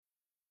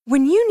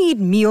When you need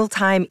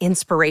mealtime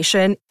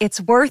inspiration,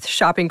 it's worth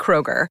shopping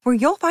Kroger, where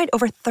you'll find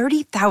over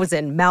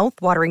 30,000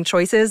 mouth-watering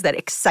choices that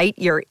excite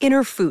your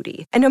inner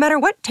foodie. And no matter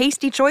what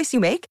tasty choice you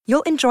make,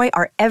 you'll enjoy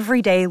our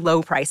everyday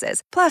low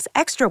prices, plus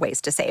extra ways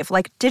to save,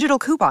 like digital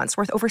coupons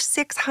worth over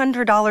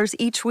 $600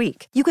 each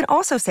week. You can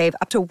also save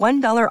up to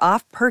 $1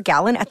 off per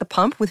gallon at the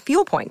pump with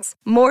fuel points.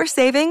 More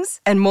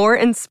savings and more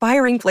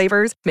inspiring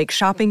flavors make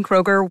shopping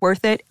Kroger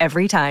worth it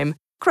every time.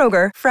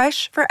 Kroger,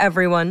 fresh for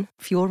everyone.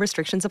 Fuel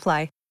restrictions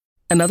apply.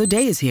 Another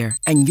day is here,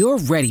 and you're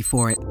ready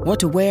for it. What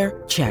to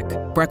wear? Check.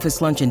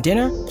 Breakfast, lunch, and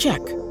dinner? Check.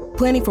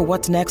 Planning for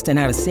what's next and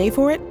how to save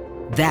for it?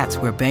 That's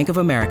where Bank of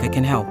America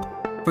can help.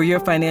 For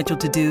your financial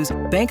to-dos,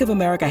 Bank of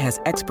America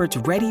has experts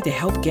ready to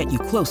help get you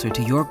closer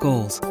to your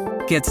goals.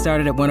 Get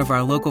started at one of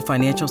our local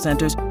financial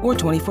centers or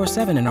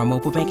 24/7 in our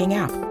mobile banking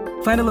app.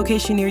 Find a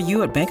location near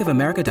you at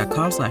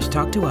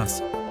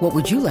bankofamerica.com/talktous. What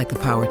would you like the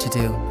power to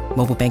do?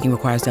 Mobile banking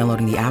requires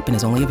downloading the app and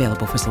is only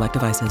available for select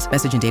devices.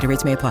 Message and data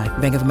rates may apply.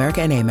 Bank of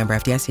America N.A., member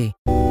FDIC.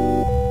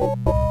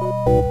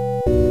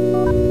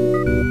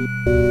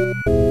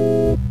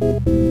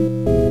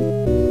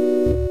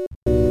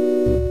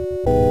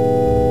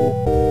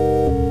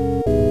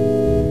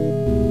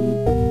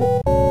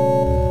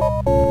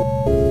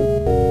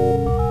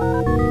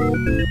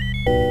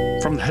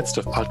 From the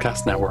Headstuff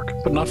Podcast Network,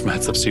 but not from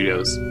Headstuff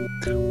Studios,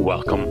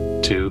 welcome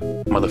to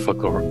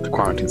Motherfucker, the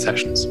Quarantine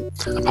Sessions,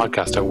 a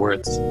podcast about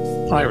words,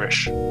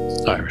 Irish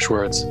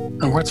words,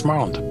 and words from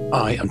Ireland.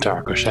 I am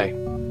Darach Ó Sé.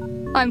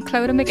 I'm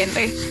Clodagh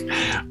McGinley.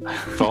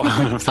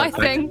 I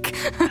think.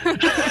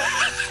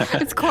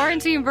 It's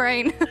quarantine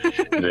brain.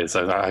 It is.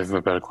 I have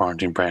a bit of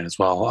quarantine brain as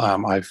well.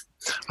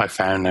 I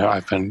found now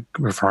I've been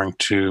referring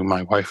to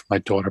my wife and my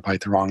daughter by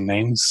the wrong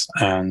names,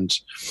 and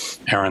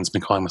Erin's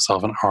been calling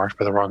myself an Art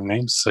by the wrong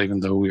names. So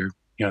even though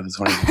there's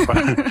only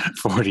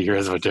 40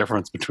 years of a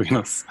difference between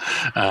us.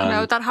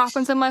 No, that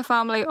happens in my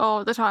family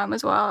all the time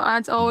as well. And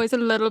it's always a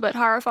little bit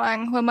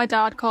horrifying. When my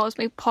dad calls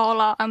me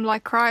Paula, I'm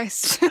like,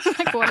 Christ,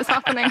 like, what is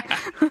happening?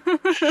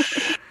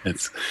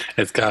 It's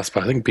gas,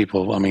 but I think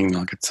people,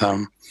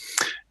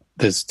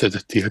 there's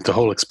the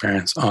whole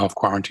experience of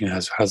quarantine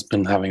has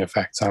been having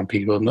effects on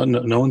people.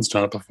 No one's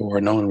done it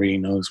before. No one really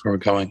knows where we're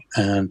going,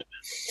 and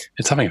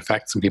it's having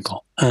effects on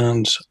people.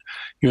 And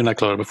you and I,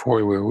 Claudia,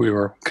 before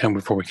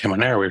we came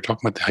on air, we were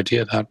talking about the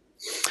idea that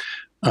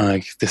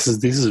this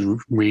is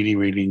really,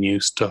 really new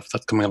stuff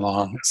that's coming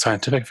along.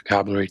 Scientific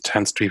vocabulary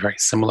tends to be very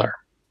similar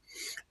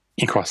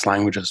across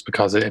languages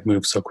because it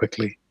moves so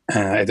quickly.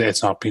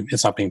 It's not being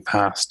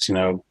passed.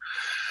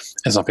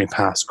 It's not being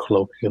passed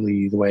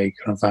colloquially the way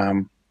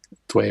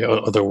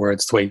other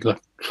words,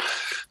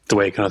 the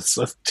way kind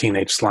of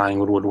teenage slang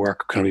would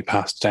work, kind of be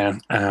passed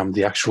down.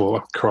 The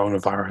actual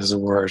coronavirus is a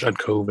word, and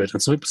COVID,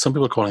 and some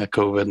people are calling it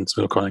COVID, and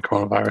some people are calling it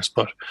coronavirus.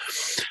 But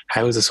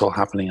how is this all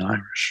happening in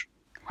Irish?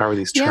 How are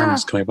these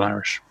terms coming up in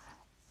Irish?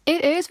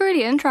 It is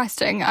really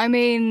interesting. I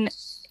mean,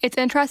 it's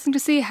interesting to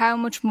see how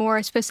much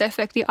more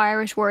specific the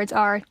Irish words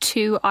are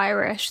to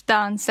Irish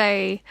than,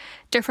 say,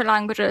 different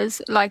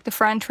languages. Like the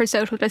French for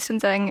social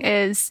distancing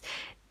is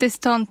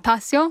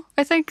distanciation,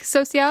 I think,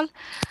 sociale.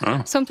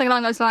 Oh. Something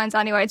along those lines.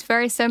 Anyway, it's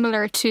very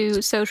similar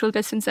to social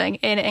distancing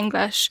in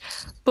English,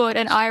 but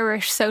in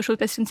Irish, social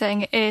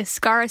distancing is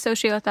scara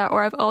socialta,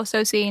 or I've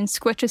also seen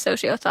squitcha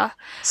socialta.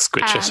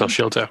 Squitcha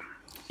socialta.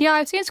 Yeah,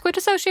 I've seen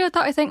squitcha socialta,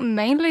 I think,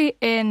 mainly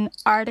in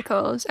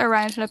articles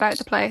around and about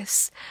the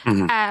place.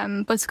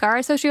 Mm-hmm. But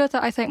scara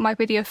socialta, I think, might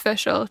be the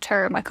official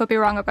term. I could be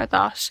wrong about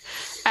that.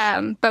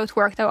 Both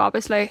work, though,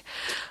 obviously.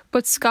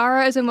 But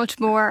scara is a much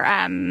more...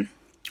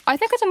 I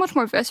think it's a much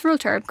more visceral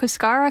term, because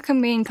scara can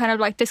mean kind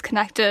of like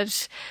disconnected,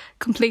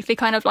 completely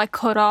kind of like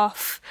cut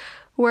off,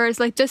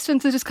 whereas like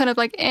distance is just kind of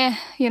like,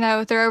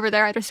 they're over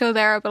there, they're still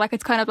there, but like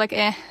it's kind of like,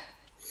 I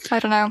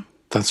don't know.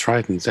 That's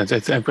right. And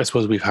I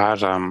suppose we've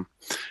had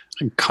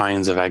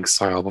kinds of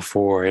exile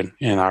before in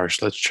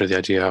Irish literature, the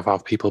idea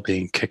of people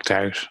being kicked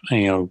out,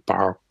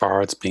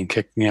 bards being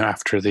kicked,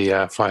 after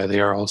the Fly of the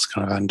Earls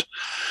kind of, and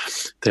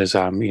there's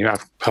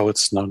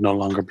poets no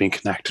longer being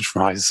connected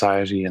from high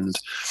society, and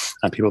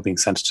people being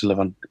sent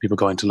to people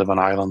going to live on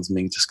islands and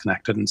being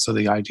disconnected. And so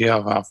the idea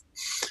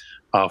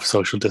of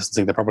social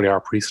distancing, there probably are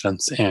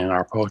precedents in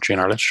our poetry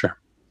and our literature.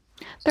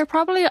 There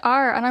probably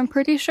are, and I'm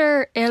pretty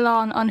sure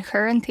Ilan an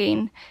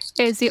Quarantine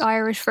is the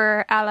Irish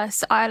for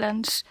Ellis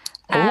Island,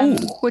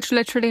 which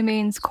literally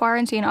means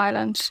quarantine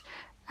island.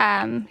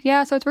 So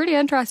it's really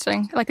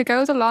interesting. Like, it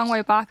goes a long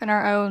way back in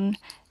our own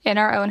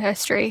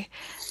history.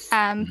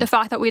 The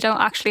fact that we don't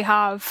actually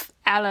have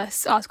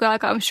Ellis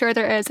Oscuelga, I'm sure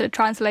there is a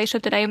translation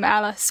of the name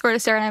Ellis, or the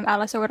surname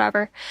Ellis or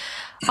whatever,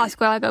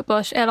 Oscuelga,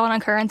 but Ilan an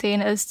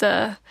Quarantine is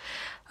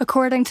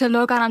according to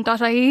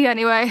loganam.ie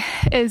anyway,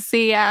 is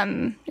the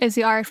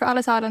Irish for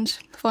Ellis Island.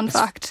 Fun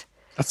fact.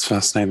 That's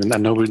fascinating.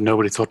 And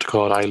nobody thought to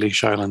call it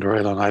Eilish Island or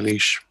Ilan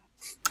Eilish.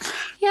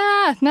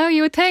 Yeah, no,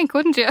 you would think,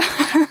 wouldn't you?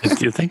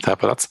 You'd think that,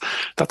 but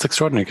that's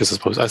extraordinary,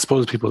 because I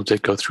suppose people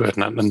did go through it,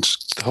 and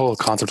the whole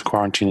concept of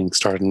quarantining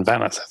started in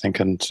Venice, I think,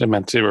 and it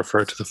meant to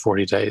refer to the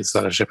 40 days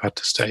that a ship had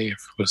to stay if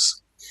it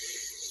was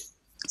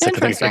It's like,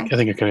 Interesting. I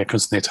think it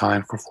comes in the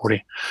Italian for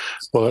 40.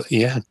 But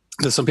yeah,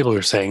 there's some people who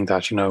are saying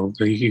that,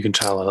 you can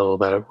tell a little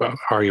bit about,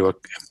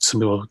 some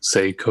people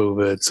say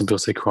COVID, some people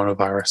say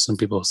coronavirus, some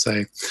people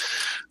say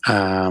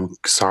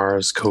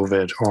SARS,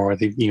 COVID, or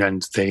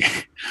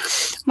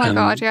My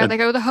God, yeah, they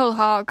go the whole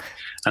hog.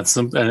 And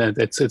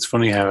it's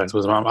funny how I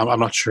suppose I'm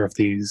not sure if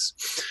these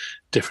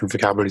different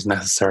vocabularies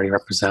necessarily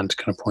represent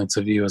kind of points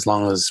of view, as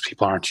long as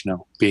people aren't,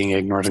 being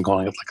ignorant and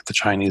calling it like the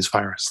Chinese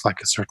virus,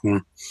 like a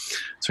certain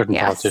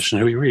politician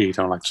who we really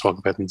don't like to talk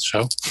about in the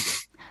show.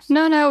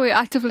 No, we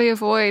actively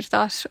avoid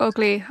that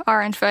ugly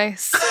orange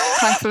face,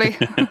 thankfully.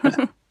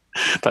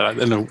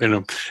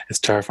 It's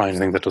terrifying to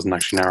think that doesn't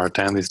actually narrow it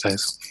down these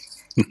days.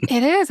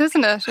 It is,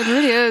 isn't it? It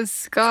really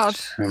is. God.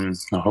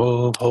 The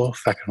whole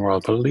fucking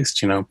world, but at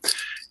least,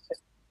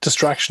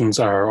 distractions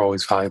are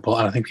always valuable,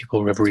 and I think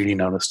people have really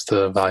noticed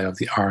the value of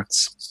the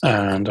arts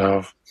and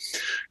of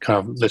kind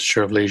of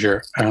literature of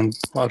leisure and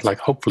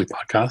hopefully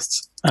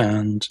podcasts,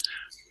 and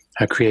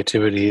how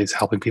creativity is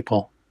helping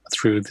people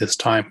through this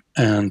time,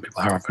 and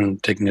people have been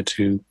taking it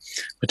to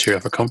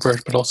material for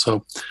comfort, but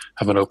also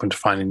have been open to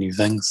finding new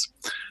things.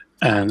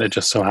 And it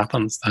just so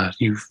happens that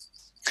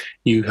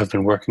you have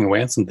been working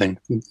away on something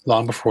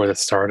long before this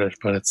started,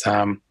 but it's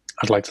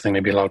I'd like to think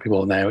maybe a lot of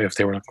people now, if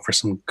they were looking for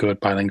some good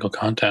bilingual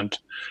content,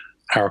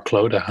 our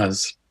Clodagh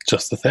has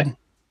just the thing.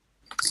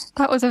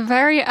 That was a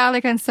very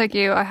elegant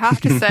segue, I have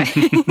to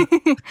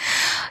say.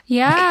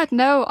 Yeah,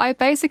 no, I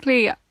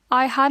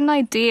had an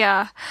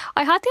idea.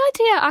 I had the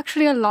idea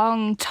actually a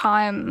long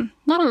time,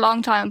 not a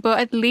long time, but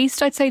at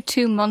least I'd say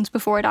 2 months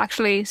before it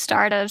actually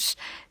started,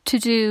 to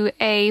do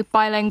a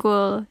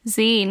bilingual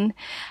zine.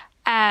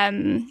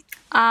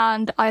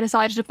 And I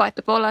decided to bite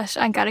the bullet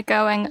and get it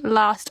going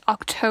last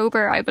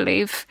October, I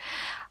believe.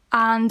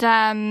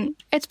 And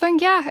it's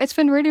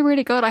been really,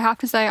 really good. I have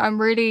to say, I'm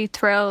really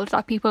thrilled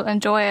that people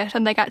enjoy it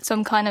and they get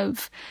some kind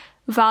of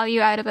value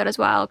out of it as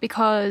well,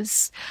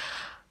 because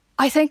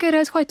I think it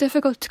is quite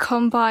difficult to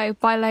come by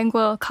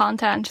bilingual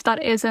content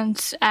that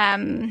isn't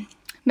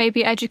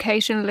maybe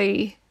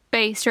educationally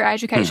based or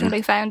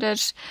educationally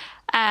founded.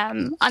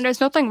 And there's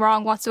nothing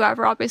wrong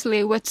whatsoever,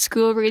 obviously, with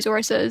school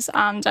resources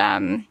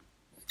and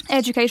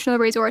educational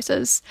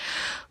resources.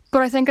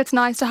 But I think it's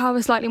nice to have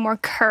a slightly more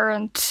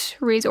current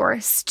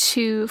resource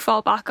to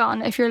fall back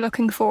on if you're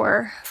looking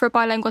for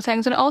bilingual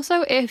things. And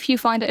also if you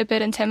find it a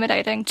bit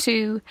intimidating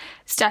to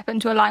step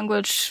into a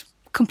language,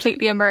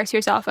 completely immerse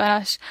yourself in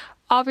it.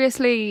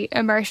 Obviously,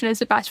 immersion is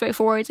the best way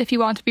forward if you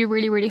want to be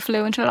really, really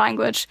fluent in a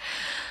language.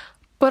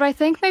 But I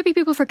think maybe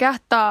people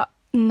forget that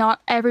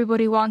not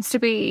everybody wants to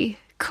be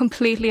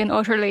completely and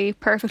utterly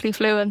perfectly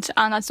fluent,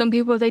 and that some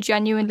people, they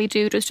genuinely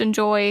do just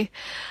enjoy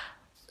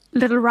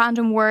little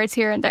random words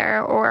here and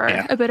there, or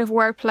a bit of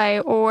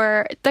wordplay,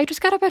 or they just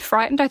get a bit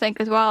frightened, I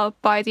think, as well,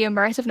 by the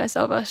immersiveness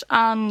of it.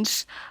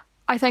 And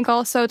I think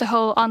also the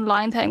whole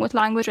online thing with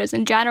languages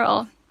in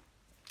general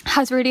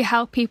has really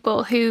helped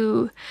people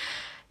who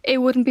it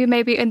wouldn't be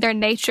maybe in their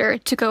nature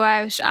to go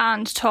out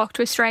and talk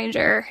to a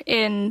stranger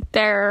in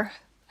their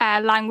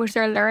language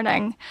they're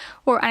learning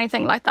or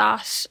anything like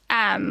that.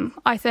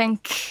 I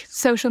think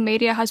social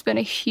media has been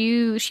a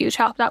huge, huge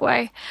help that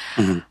way.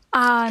 Mm-hmm.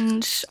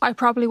 And I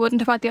probably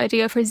wouldn't have had the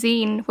idea for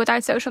zine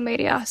without social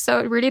media. So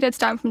it really did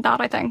stem from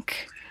that, I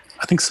think.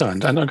 I think so.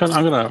 And I'm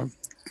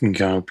going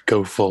to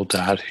go full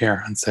dad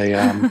here and say,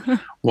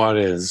 what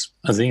is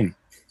a zine?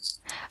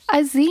 A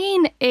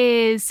zine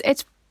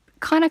it's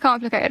kind of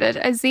complicated.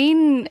 A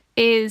zine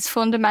is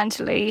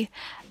fundamentally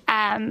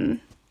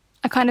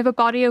a kind of a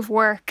body of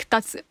work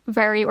that's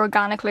very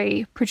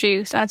organically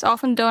produced, and it's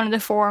often done in the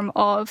form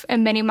of a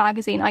mini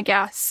magazine, I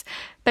guess.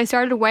 They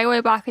started way,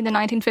 way back in the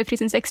 1950s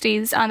and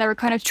 60s, and they were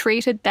kind of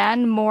treated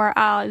then more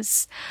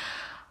as,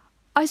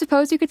 I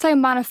suppose you could say,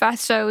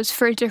 manifestos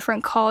for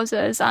different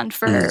causes and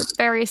for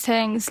various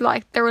things.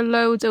 Like there were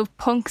loads of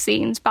punk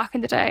zines back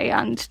in the day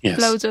and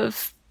loads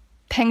of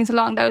things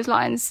along those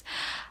lines.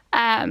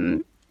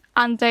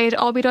 And they'd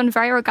all be done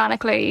very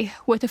organically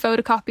with a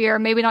photocopier,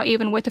 maybe not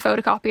even with a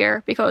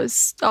photocopier,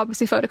 because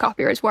obviously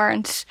photocopiers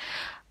weren't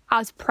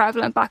as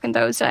prevalent back in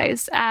those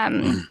days.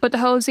 But the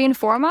whole zine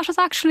format has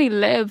actually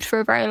lived for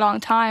a very long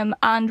time.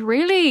 And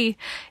really,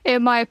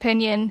 in my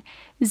opinion,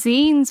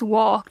 zines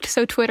walked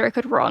so Twitter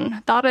could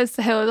run. That is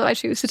the hill that I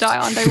choose to die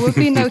on. There would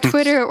be no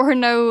Twitter or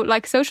no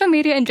social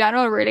media in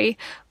general, really,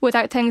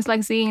 without things like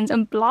zines.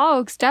 And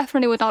blogs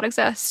definitely would not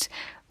exist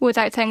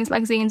without things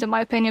like zines, in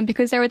my opinion,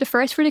 because they were the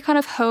first really kind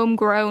of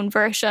homegrown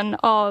version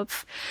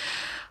of,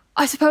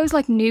 I suppose,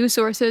 like news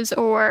sources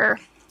or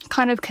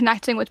kind of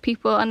connecting with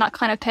people and that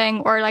kind of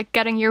thing, or like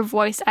getting your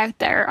voice out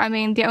there. I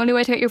mean, the only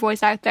way to get your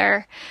voice out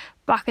there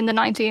back in the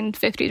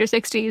 1950s or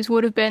 60s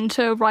would have been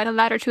to write a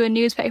letter to a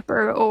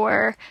newspaper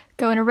or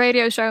go on a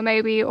radio show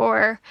maybe,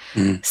 or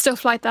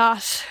stuff like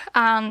that.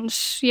 And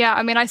yeah,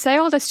 I mean, I say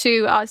all this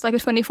too as like a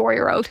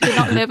 24-year-old who did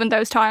not live in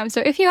those times.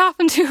 So if you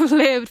happen to have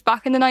lived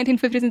back in the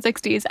 1950s and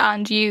 60s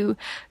and you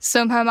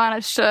somehow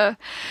managed to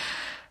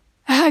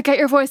get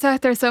your voice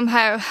out there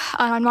somehow,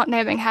 and I'm not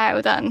naming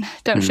how, then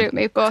don't shoot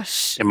me.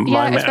 But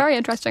yeah, it's very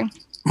interesting.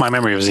 My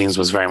memory of zines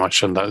was very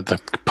much in the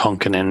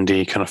punk and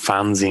indie kind of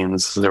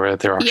fanzines. They were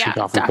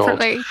actually often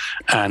definitely. called,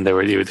 and there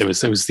was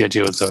the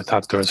idea was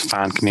that there was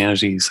fan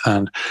communities,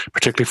 and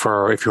particularly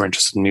for if you were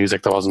interested in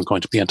music that wasn't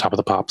going to be on Top of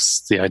the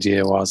Pops, the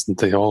idea was that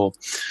the whole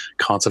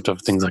concept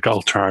of things like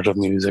alternative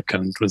music,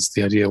 and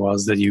the idea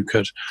was that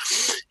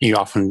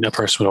a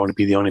person would only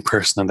be the only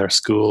person in their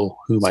school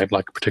who might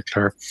like a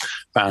particular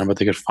band, but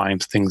they could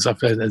find things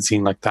of a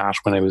zine like that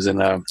when it was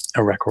in a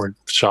record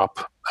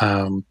shop.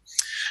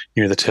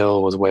 Near the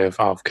till was a way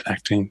of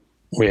connecting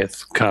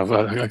with kind of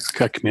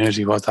a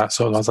community. Was that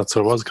so?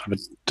 It was kind of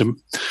a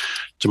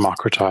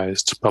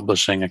democratized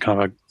publishing,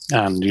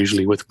 and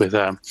usually with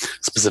a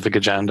specific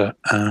agenda.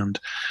 And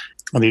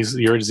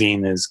your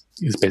zine is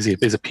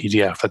basically a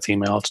PDF that's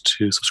emailed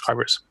to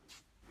subscribers.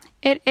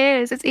 It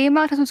is. It's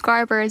emailed to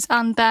subscribers,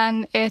 and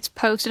then it's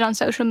posted on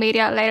social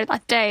media later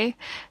that day.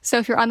 So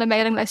if you're on the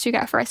mailing list, you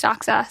get first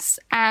access.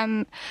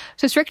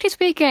 So strictly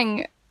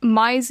speaking,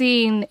 my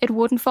zine, it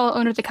wouldn't fall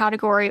under the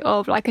category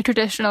of like a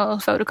traditional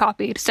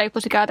photocopied,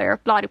 stapled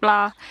together, blah,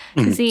 blah,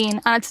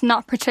 zine. And it's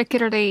not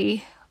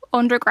particularly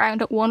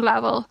underground at one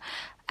level.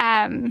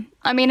 I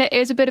mean, it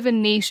is a bit of a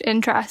niche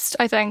interest,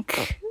 I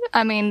think.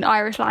 I mean,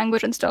 Irish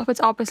language and stuff, it's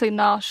obviously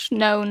not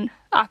known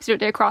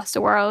absolutely across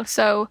the world.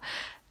 So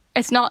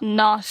it's not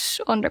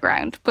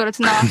underground, but it's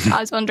not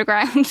as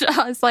underground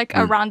as like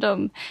a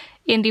random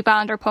indie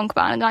band or punk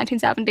band in the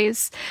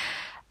 1970s.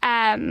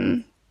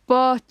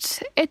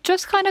 But it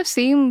just kind of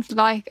seemed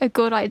like a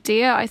good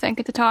idea, I think,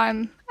 at the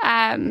time.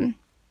 And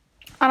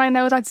I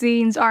know that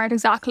zines aren't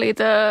exactly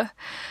they're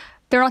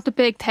not the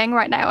big thing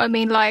right now. I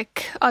mean,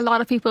 like, a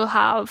lot of people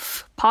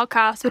have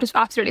podcasts, which is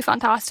absolutely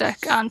fantastic.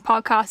 And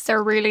podcasts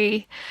are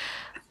really,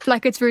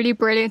 like, it's really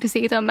brilliant to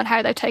see them and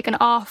how they've taken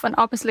off. And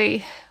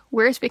obviously,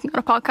 we're speaking on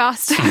a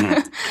podcast.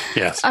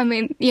 Yes. I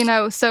mean,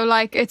 so,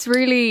 like, it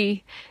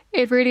really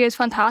is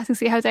fantastic to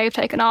see how they've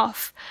taken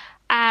off.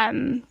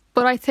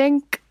 But I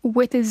think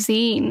with a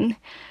zine,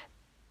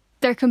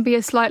 there can be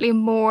a slightly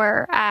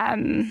more,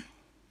 I'm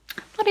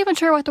not even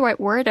sure what the right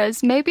word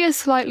is, maybe a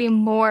slightly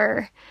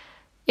more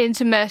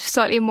intimate,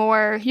 slightly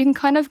more, you can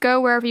kind of go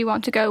wherever you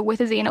want to go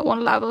with a zine at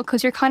one level,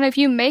 because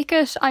you make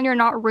it and you're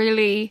not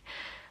really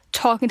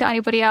talking to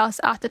anybody else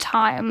at the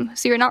time.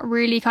 So you're not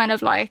really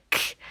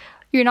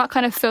you're not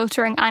kind of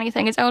filtering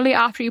anything. It's only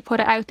after you put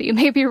it out that you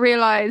maybe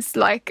realise,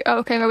 like,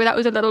 okay, maybe that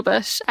was a little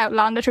bit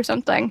outlandish or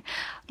something.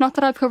 Not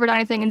that I've covered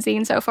anything in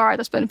zines so far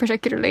that's been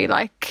particularly,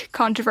 like,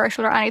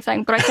 controversial or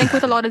anything, but I think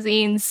with a lot of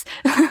zines,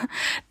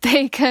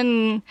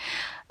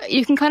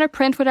 you can kind of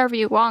print whatever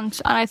you want,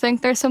 and I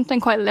think there's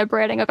something quite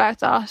liberating about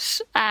that.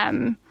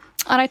 And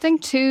I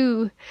think,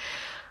 too,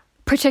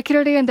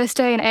 particularly in this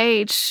day and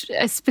age,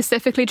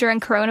 specifically during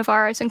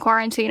coronavirus and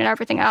quarantine and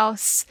everything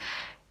else,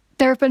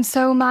 there have been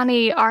so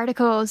many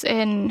articles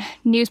in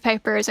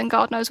newspapers and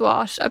God knows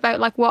what about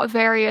like what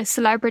various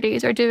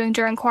celebrities are doing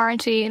during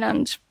quarantine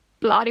and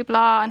blah de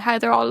blah, and how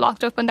they're all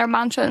locked up in their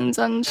mansions,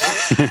 and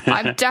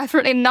I'm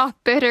definitely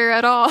not bitter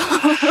at all.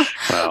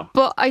 Wow.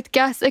 But I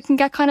guess it can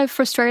get kind of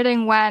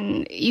frustrating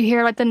when you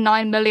hear like the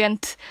 9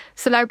 millionth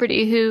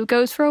celebrity who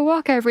goes for a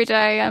walk every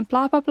day and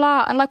blah blah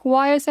blah, and like,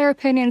 why is their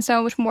opinion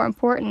so much more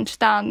important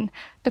than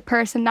the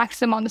person next to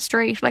them on the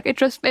street? Like, it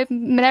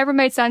never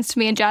made sense to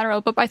me in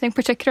general, but I think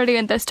particularly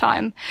in this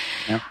time,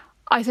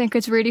 I think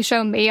it's really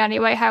shown me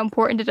anyway how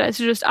important it is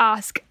to just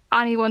ask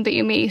anyone that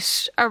you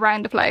meet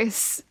around the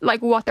place, like,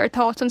 what their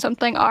thoughts on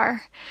something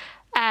are,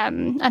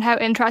 and how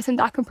interesting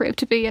that can prove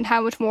to be, and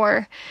how much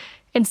more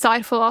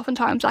insightful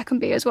oftentimes that can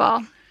be as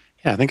well.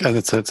 Yeah, I think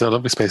it's a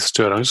lovely space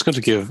to do it. I'm just going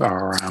to give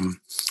our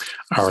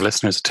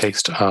listeners a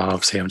taste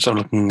of, say, I'm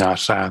looking at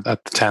the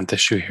 10th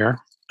issue here,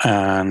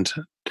 and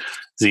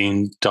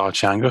zine Dá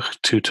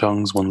Teangach, 2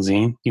 tongues, 1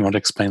 zine. You want to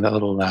explain that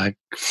little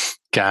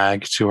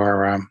gag to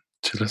our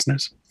to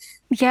listeners?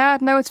 Yeah,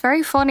 no, it's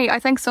very funny. I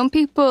think some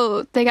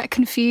people, they get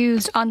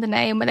confused on the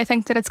name and they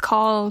think that it's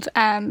called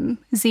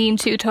zine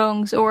 2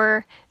 tongues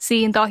or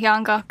zine Dá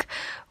Teangach,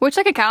 which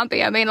like it can't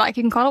be. I mean, like,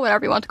 you can call it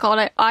whatever you want to call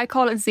it. I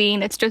call it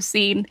zine. It's just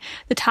zine.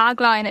 The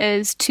tagline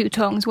is 2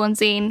 tongues, 1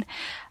 zine.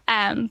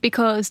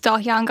 Because Dá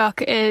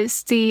Teangach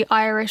is the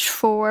Irish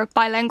for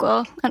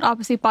bilingual, and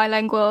obviously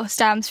bilingual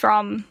stems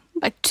from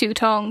like 2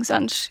 tongues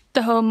and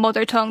the whole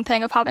mother tongue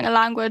thing of having a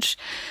language,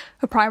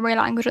 a primary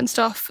language and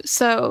stuff.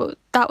 So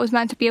that was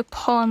meant to be a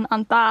pun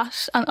on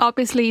that. And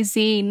obviously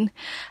zine,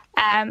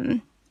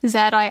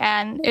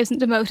 ZIN, isn't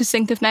the most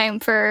distinctive name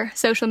for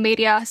social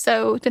media.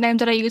 So the name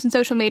that I use in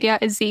social media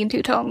is zine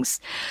 2 tongues.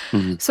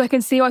 Mm-hmm. So I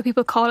can see why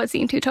people call it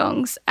zine 2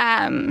 tongues.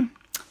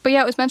 But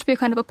yeah, it was meant to be a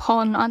kind of a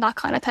pun on that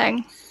kind of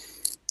thing.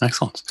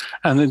 Excellent.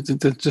 And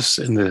just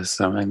in this,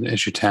 in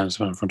issue 10 is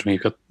in front of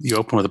me, you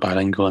open with a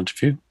bilingual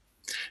interview.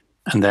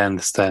 And then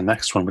it's the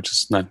next one, which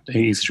is not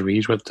easy to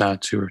read, with 2 or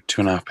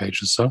 2.5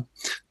 pages or so.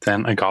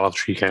 Then a Gala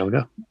Trí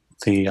Chéilge,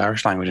 the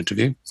Irish language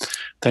interview.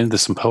 Then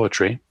there's some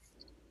poetry,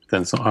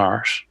 then some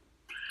art,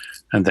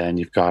 and then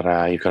you've got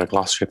a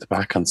glossary at the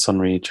back on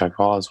Sunri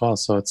Chagwal as well.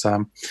 So it's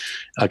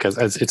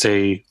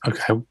the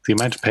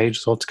amount of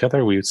pages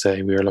altogether. We would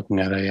say we are looking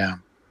at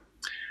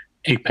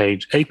eight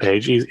page,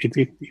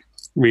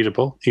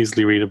 readable,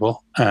 easily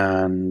readable,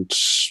 and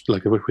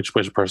like which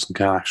a person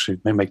can actually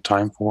make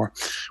time for.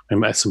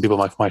 Some people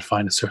might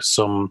find there's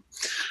some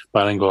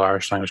bilingual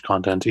Irish language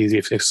content easy.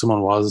 If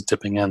someone was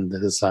dipping in,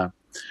 this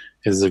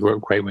is a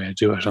great way to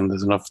do it, and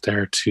there's enough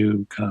there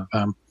to kind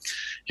of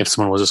if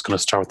someone was just going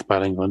to start with the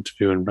bilingual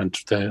interview and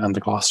the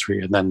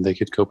glossary, and then they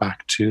could go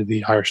back to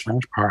the Irish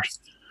language part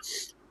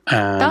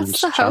and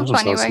that's the hope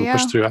anyway. Yeah,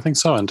 push through. I think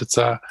so, and it's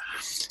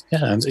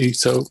and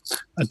so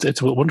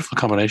it's a wonderful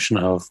combination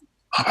of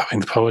having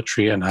the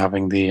poetry and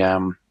having the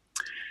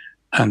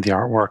and the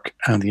artwork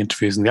and the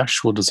interviews and the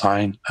actual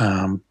design.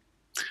 The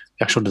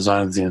actual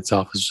design of the zine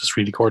itself is just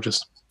really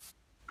gorgeous.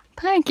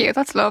 Thank you.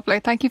 That's lovely.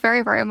 Thank you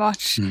very, very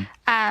much.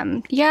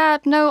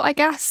 I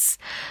guess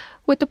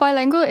with the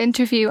bilingual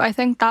interview, I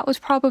think that was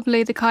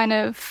probably the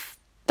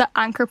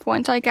anchor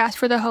point, I guess,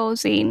 for the whole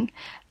zine.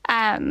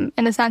 In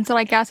the sense that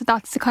I guess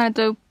that's the kind of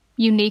the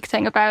unique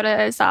thing about it,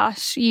 is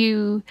that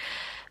you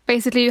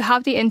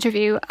have the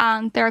interview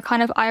and there are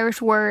kind of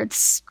Irish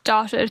words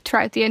dotted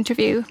throughout the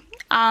interview,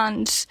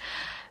 and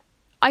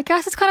I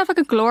guess it's kind of like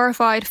a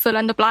glorified fill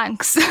in the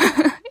blanks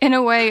in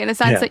a way, in a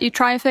sense that you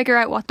try and figure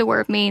out what the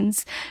word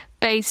means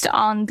based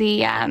on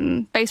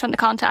the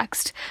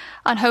context,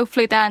 and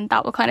hopefully then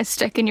that will kind of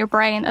stick in your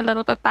brain a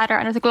little bit better.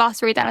 And there's a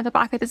glossary then at the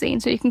back of the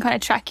zine, so you can kind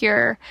of check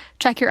your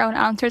own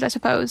answers, I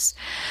suppose.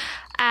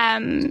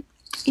 And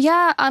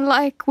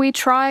like I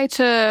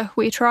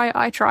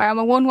try, I'm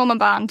a one-woman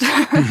band.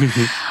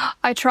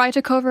 I try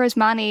to cover as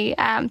many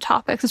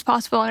topics as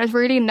possible, and there's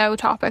really no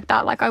topic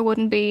that like I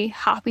wouldn't be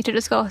happy to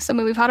discuss. I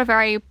mean, we've had a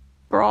very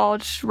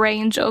broad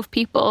range of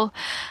people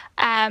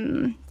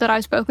that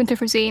I've spoken to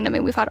for zine. I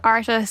mean, we've had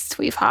artists,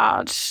 we've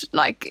had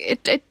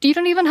like you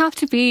don't even have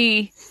to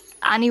be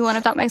anyone,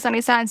 if that makes any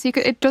sense.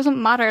 It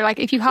doesn't matter. Like,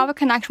 if you have a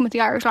connection with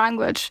the Irish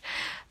language,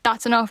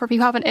 that's enough. Or if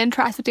you have an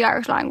interest with the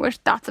Irish language,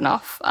 that's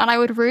enough. And I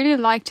would really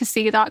like to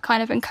see that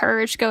kind of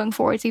encouraged going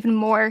forwards even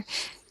more,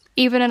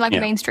 even in like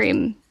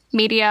mainstream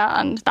media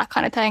and that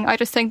kind of thing. I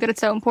just think that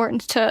it's so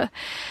important to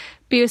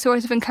be a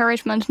source of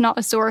encouragement, not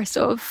a source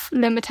of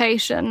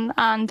limitation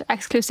and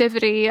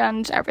exclusivity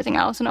and everything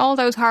else, and all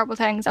those horrible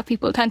things that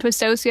people tend to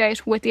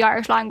associate with the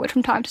Irish language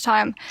from time to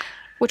time,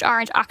 which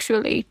aren't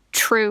actually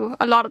true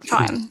a lot of the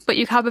time. But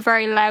you have a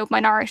very loud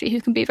minority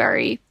who can be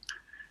very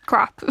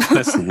crap.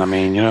 Listen, I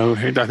mean,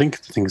 I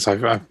think the thing is,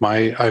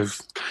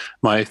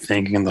 my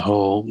thinking and the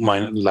whole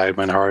loud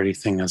minority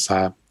thing has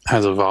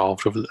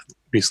evolved over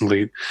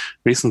recently.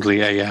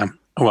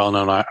 A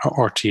well-known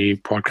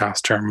RTE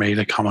broadcaster made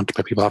a comment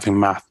about people having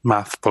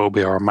math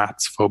phobia or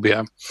maths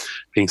phobia,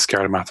 being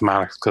scared of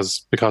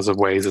mathematics because of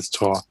ways it's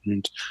taught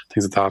and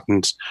things like that.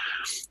 And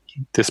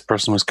this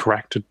person was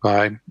corrected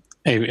by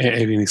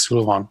Aileen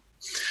Sullivan,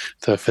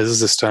 the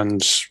physicist,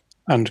 and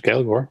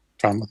Gail Gore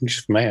from, I think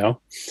she's from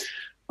Mayo,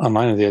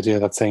 online, of the idea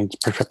that saying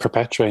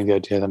perpetuating the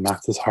idea that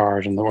math is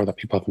hard or that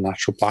people have a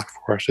natural block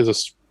for it is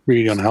just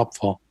really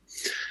unhelpful.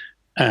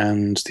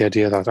 And the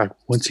idea that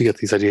once you get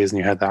these ideas in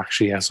your head that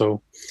actually, there's a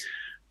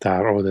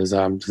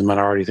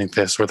minority think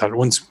this, or that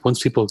once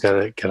people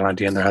get an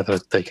idea in their head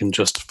that they can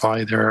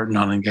justify their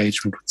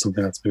non-engagement with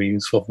something that's maybe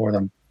useful for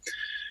them,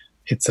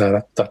 it's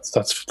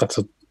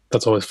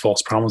that's always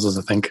false promises,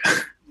 I think.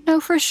 No,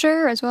 for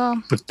sure as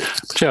well. But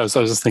yeah, I was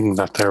just thinking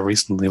that there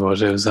recently,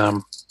 but it was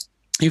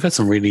you've had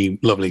some really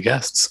lovely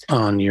guests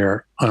on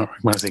your. When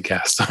I say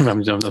guests,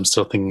 I'm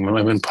still thinking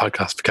I'm in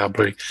podcast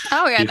vocabulary.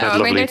 Oh yeah, no,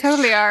 I mean they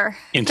totally are.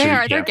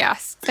 They're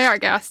guests. They are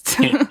guests.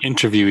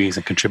 Interviewees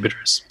and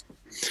contributors,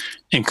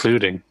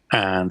 including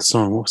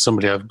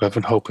somebody I've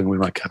been hoping we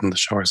might get on the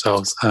show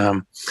ourselves.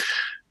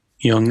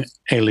 Young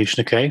Eilish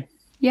Nickay.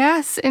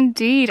 Yes,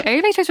 indeed.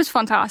 Eilish is just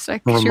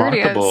fantastic.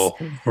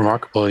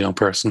 Remarkable young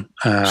person.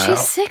 She's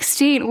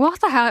 16.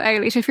 What the hell,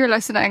 Eilish, if you're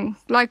listening?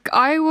 Like,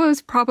 I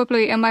was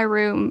probably in my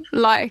room,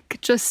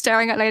 like, just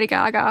staring at Lady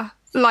Gaga,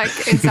 like,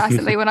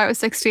 incessantly when I was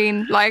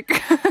 16.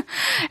 Like,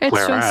 it's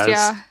Whereas, just,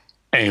 yeah.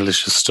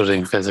 Eilish is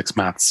studying physics,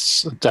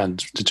 maths, and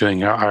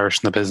doing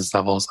Irish in the business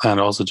levels, and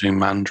also doing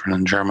Mandarin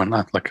and German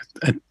at, like,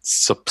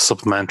 it's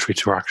supplementary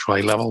to her actual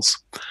A levels.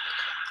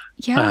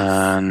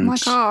 Yeah. Oh my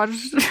God.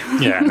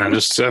 Yeah,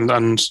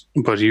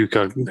 but you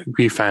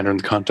found her in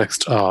the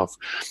context of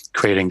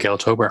creating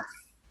Gailtober.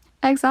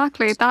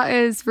 Exactly. That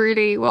is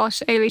really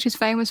what Eilish is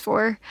famous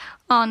for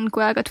on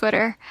Gaeilge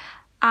Twitter.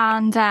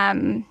 And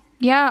and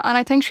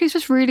I think she's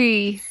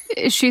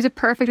a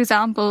perfect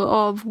example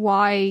of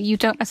why you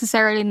don't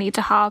necessarily need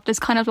to have this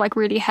kind of like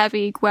really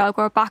heavy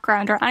Gaeilge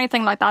background or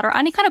anything like that, or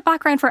any kind of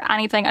background for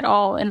anything at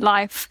all in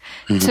life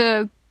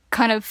to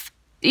kind of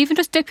even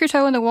just dip your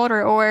toe in the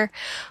water, or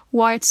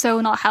why it's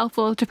so not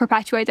helpful to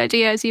perpetuate the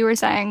idea, as you were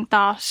saying,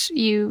 that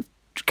you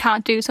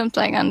can't do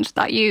something and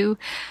that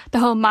the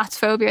whole maths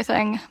phobia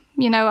thing,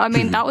 I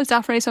mean, that was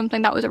definitely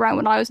something that was around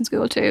when I was in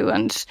school too,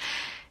 and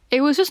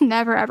it was just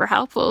never ever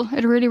helpful.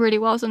 It really, really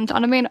wasn't.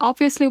 And I mean,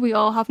 obviously we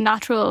all have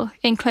natural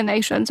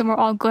inclinations and we're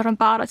all good and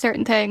bad at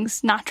certain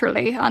things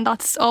naturally, and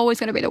that's always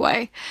going to be the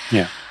way.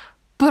 Yeah.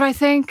 But I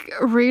think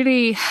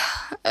really,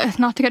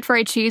 not to get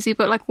very cheesy,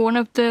 but like one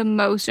of the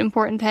most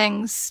important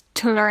things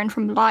to learn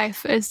from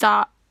life is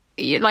that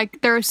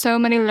like there are so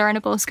many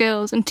learnable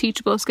skills and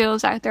teachable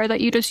skills out there that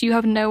you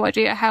have no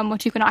idea how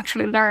much you can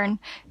actually learn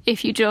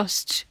if you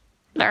just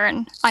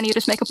learn and you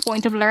just make a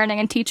point of learning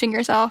and teaching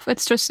yourself.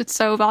 It's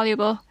so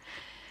valuable.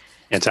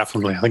 Yeah,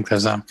 definitely. I think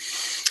there's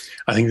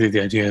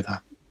the idea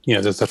that, you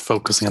know, there's that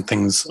focusing on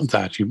things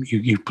that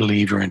you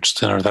believe you're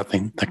interested in or that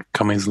thing that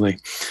come easily.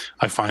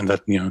 I find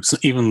that, you know,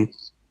 even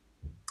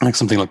like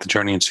something like the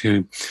journey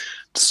into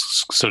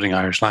studying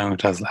Irish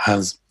language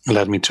has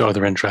led me to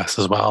other interests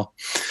as well.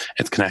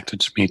 It's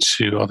connected me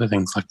to other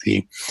things like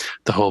the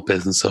whole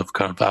business of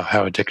kind of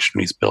how a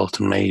dictionary is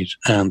built and made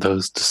and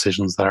those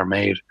decisions that are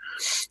made.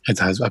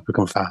 I've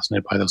become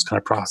fascinated by those kind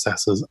of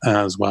processes,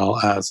 as well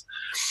as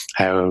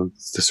how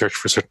the search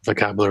for certain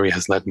vocabulary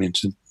has led me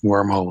into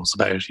wormholes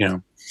about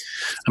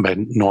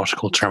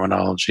nautical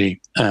terminology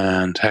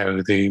and how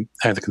the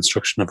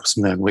construction of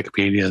something like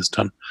Wikipedia is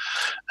done.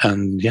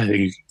 And yeah,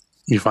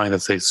 you find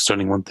that, say,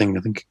 studying one thing,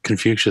 I think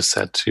Confucius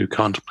said to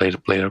contemplate a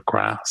blade of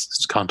grass is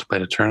to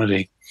contemplate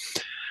eternity.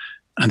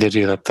 And the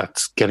idea that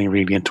that's getting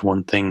really into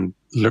one thing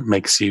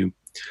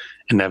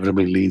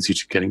inevitably leads you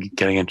to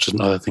getting interested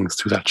in other things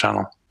through that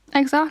channel.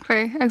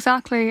 Exactly.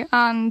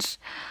 And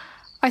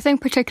I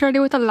think particularly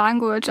with a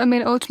language, I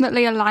mean,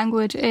 ultimately a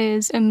language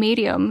is a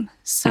medium.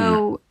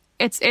 So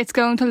it's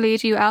going to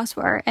lead you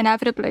elsewhere.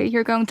 Inevitably,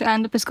 you're going to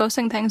end up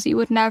discussing things that you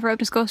would never have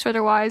discussed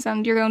otherwise.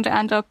 And you're going to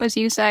end up, as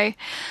you say,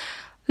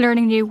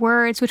 learning new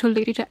words, which will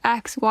lead you to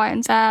X, Y,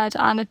 and Z.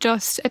 And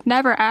it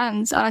never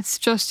ends. And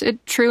it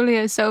truly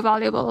is so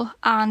valuable.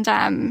 And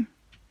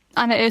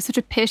it is such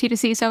a pity to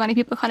see so many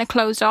people kind of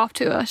closed off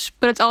to it.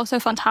 But it's also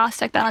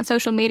fantastic then on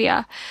social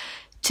media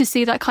to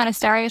see that kind of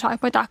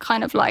stereotype or that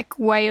kind of like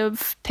way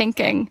of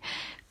thinking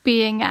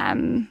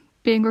being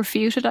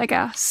refuted, I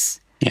guess.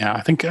 Yeah,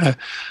 I think I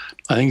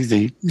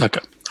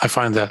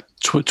find that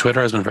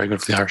Twitter has been very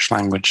good for the Irish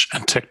language,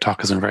 and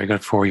TikTok has been very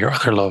good for your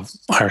other love,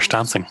 Irish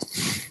dancing.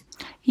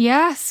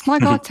 Yes, my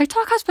God,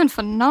 TikTok has been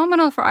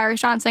phenomenal for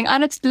Irish dancing,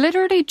 and it's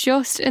literally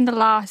just in the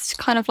last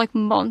kind of like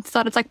month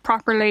that it's like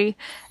properly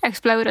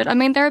exploded. I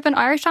mean, there have been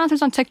Irish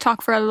dancers on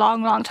TikTok for a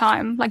long, long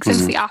time, like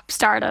since the app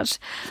started.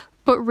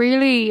 But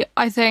really,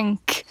 I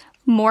think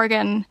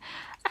Morgan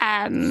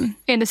in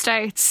the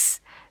States,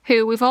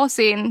 who we've all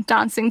seen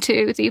dancing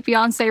to the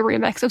Beyonce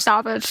remix of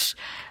Savage,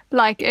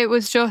 like it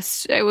was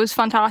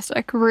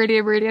fantastic,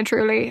 really, really and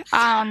truly.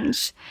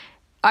 And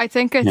I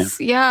think it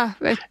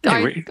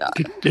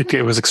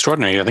was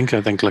extraordinary. I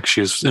think like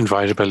she was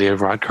invited by Leah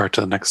Radcart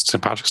to the next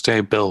St. Patrick's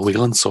Day. Bill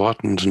Whelan saw it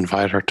and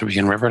invited her to be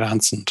in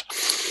Riverdance. And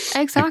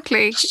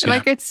exactly,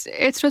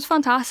 it's just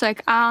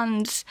fantastic,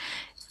 and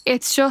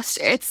it's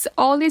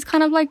all these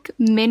kind of like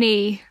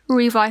mini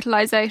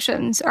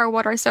revitalizations are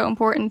what are so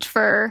important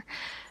for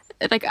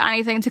like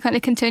anything to kind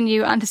of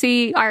continue, and to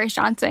see Irish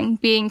dancing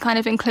being kind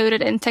of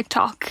included in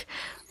TikTok,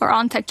 or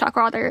on TikTok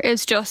rather,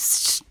 is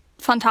just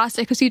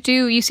fantastic, because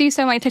you see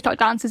so many TikTok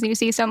dances and you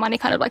see so many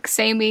kind of like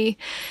samey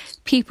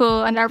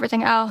people and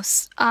everything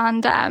else,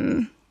 and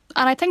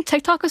I think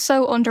TikTok is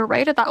so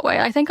underrated that way.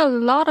 I think a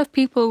lot of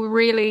people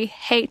really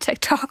hate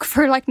TikTok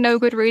for like no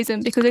good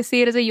reason, because they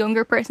see it as a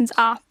younger person's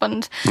app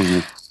and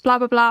blah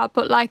blah blah,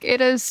 but like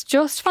it is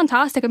just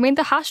fantastic. I mean,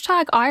 the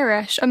hashtag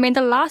Irish, I mean,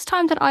 the last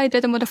time that I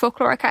did them with a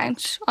folklore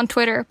account on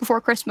Twitter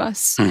before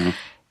Christmas,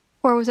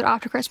 or was it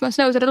after Christmas?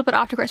 No, it was a little bit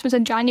after Christmas,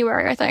 in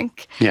January, I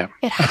think. Yeah,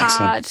 it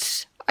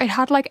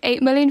had like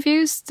 8 million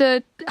views.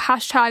 The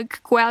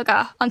hashtag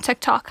Guelga on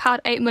TikTok had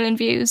 8 million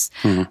views.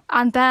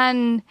 And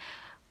then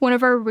one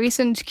of our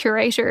recent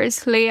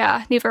curators,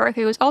 Leah Niverk,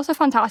 who was also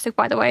fantastic,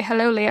 by the way.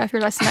 Hello, Leah, if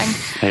you're listening.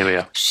 Hey,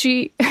 Leah.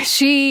 She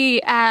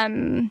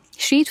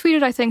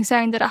tweeted, I think,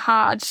 saying that it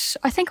had,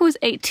 I think it was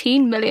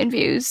 18 million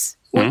views,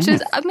 which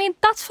is, I mean,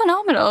 that's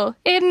phenomenal.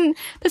 In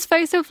the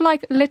space of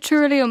like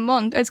literally a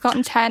month, it's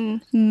gotten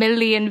 10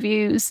 million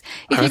views.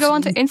 If you go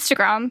onto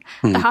Instagram,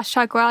 the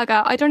hashtag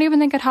Guelga, I don't even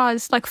think it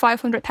has like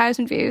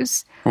 500,000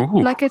 views.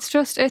 Ooh. Like it's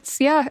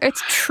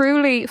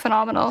truly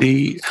phenomenal.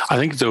 I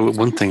think the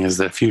one thing is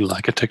that if you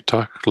like a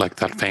TikTok, like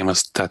that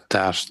famous that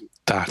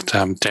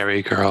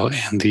Derry girl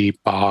in the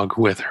bog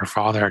with her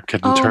father at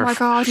Kitten Turf. Oh my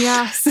God,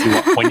 yes.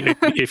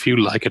 If you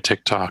like a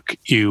TikTok,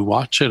 you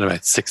watch it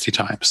about 60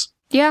 times.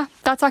 Yeah,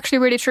 that's actually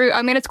really true.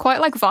 I mean, it's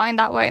quite like Vine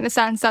that way, in the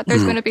sense that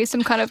there's going to be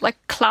some kind of like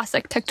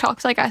classic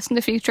TikToks, I guess, in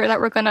the future that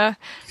we're going to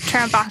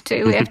turn back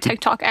to if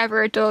TikTok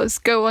ever does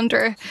go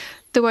under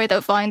the way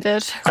that Vine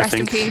did. Rest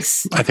in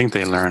peace. I think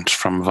they learned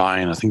from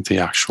Vine. I think the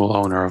actual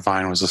owner of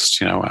Vine was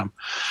just, when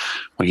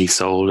he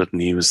sold it,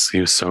 and he was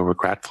so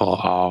regretful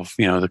of,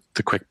 the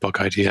QuickBook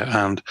idea.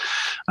 And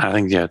I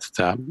think,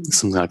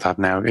 something like that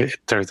now,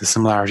 the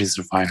similarities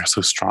of Vine are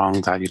so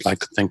strong that you'd like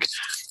to think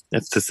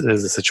this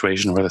is a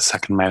situation where the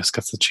second mouse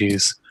gets the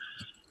cheese.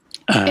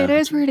 It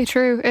is really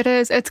true. It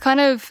is. It's kind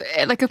of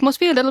like, it must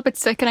be a little bit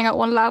sickening at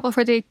one level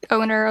for the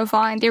owner of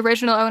Vine, the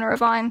original owner of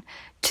Vine,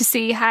 to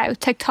see how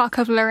TikTok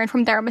have learned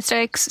from their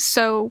mistakes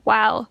so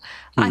well,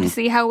 and to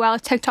see how well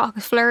TikTok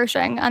is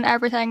flourishing and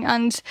everything.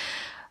 And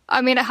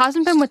I mean, it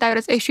hasn't been without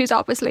its issues,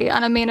 obviously.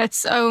 And I mean,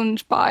 it's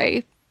owned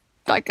by,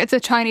 like, it's a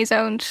Chinese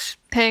owned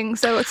thing,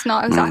 so it's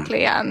not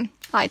exactly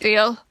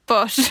ideal,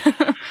 but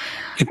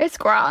it's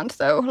grand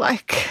though.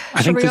 Like,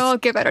 should we all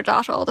give it a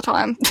dot all the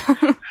time?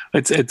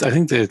 I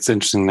think that it's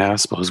interesting now. I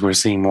suppose we're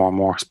seeing more and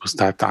more. I suppose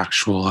that the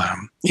actual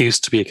it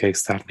used to be a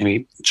case that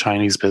maybe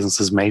Chinese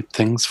businesses made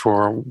things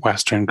for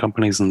Western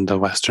companies, and the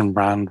Western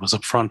brand was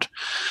up front.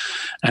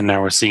 And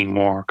now we're seeing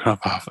more kind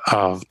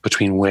of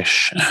between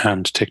Wish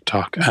and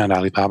TikTok and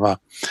Alibaba,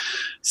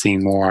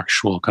 seeing more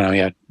actual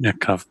kind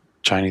of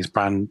Chinese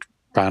brand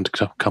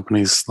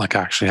companies like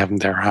actually having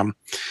their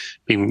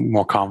being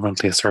more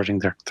confidently asserting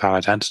that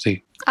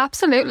identity.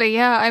 Absolutely,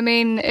 yeah. I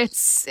mean,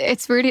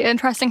 it's really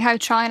interesting how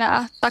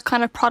China, that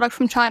kind of product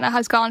from China,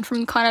 has gone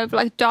from kind of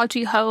like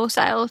dodgy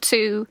wholesale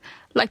to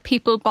like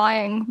people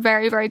buying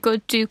very, very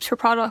good dupes for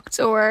products.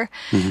 Or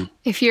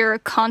if you're a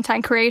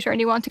content creator and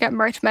you want to get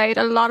merch made,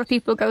 a lot of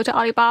people go to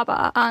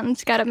Alibaba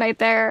and get it made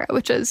there,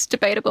 which is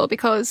debatable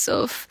because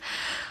of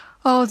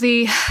all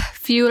the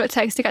fuel it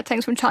takes to get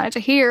things from China to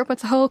here. But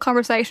it's a whole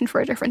conversation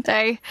for a different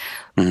day.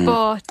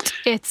 But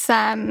it's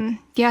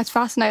it's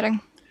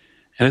fascinating.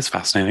 It is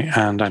fascinating,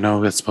 and I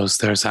know, I suppose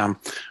there's I'm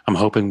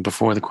hoping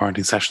before the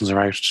quarantine sessions are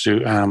out to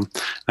do an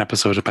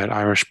episode about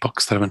Irish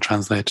books that have been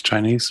translated to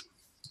Chinese.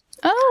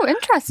 Oh,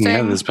 interesting.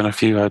 Yeah, there's been a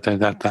few out there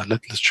that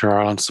Literature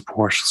Ireland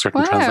support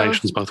certain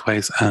translations both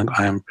ways, and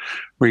I'm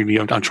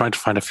trying to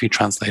find a few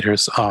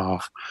translators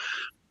of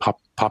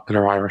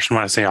popular Irish, and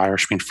when I say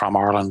Irish, I mean from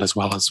Ireland as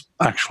well as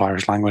actual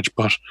Irish language.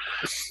 But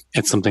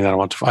it's something that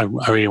I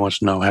really want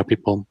to know how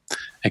people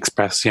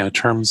express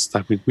terms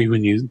that we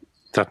would use,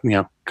 that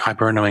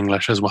Hiberno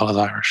English as well as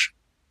Irish,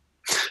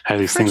 how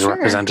these things are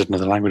represented in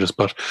other languages.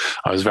 But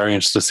I was very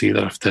interested to see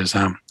that if there's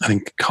I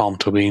think Colm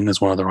Tóibín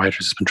is one of the writers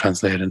who's been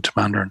translated into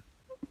Mandarin.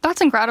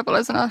 That's incredible,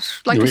 isn't it?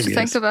 Like, it just really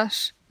to think of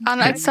it. And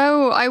it's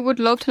I would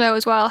love to know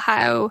as well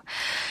how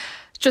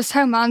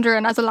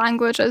Mandarin as a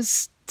language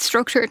is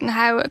structured, and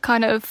how it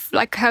kind of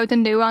like how the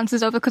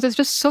nuances of it, because it's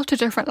just such a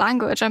different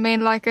language. I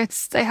mean, like,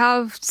 they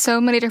have so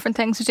many different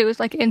things to do with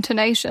like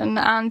intonation,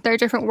 and there are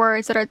different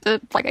words that are the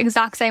like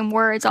exact same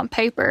words on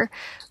paper,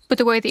 but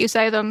the way that you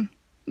say them,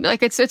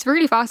 like, it's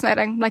really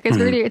fascinating. Like, it's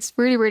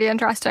really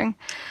interesting.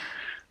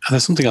 And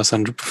there's something else,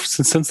 and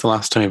since the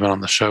last time you've been on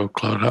the show,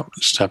 Claude,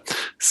 just to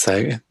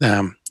say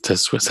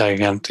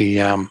again,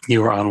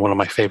 you were on one of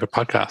my favorite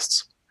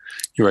podcasts.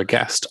 You were a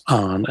guest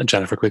on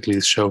Jennifer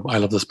Quigley's show, I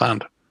Love This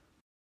Band.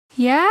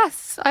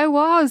 Yes, I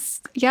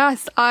was.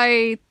 Yes,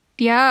 I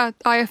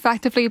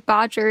effectively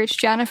badgered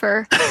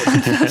Jennifer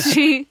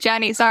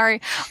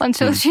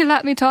until she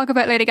let me talk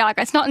about Lady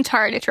Gaga. It's not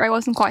entirely true. I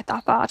wasn't quite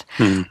that bad.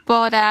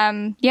 But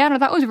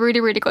that was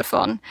really, really good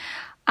fun.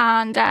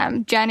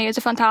 And Jenny is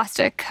a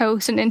fantastic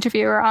host and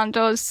interviewer and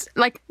does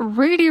like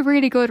really,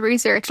 really good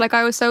research. Like,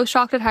 I was so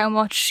shocked at how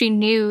much she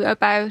knew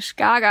about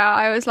Gaga.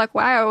 I was like,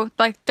 wow,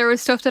 like there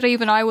was stuff that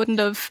even I wouldn't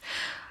have,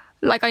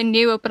 like, I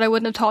knew it, but I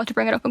wouldn't have thought to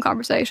bring it up in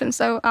conversation.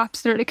 So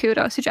absolutely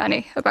kudos to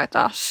Jenny about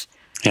that.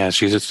 Yeah,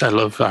 I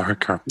love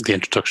the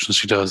introductions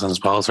she does, and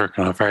as well as her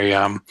kind of very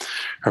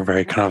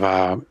kind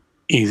of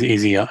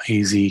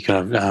easy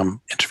kind of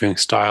interviewing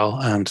style,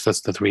 and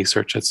that's the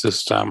research. It's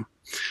just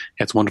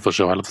it's a wonderful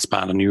show. I love this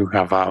band, and you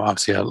have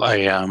obviously a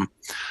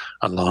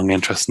long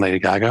interest in Lady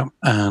Gaga,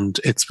 and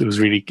it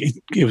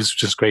was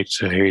just great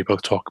to hear you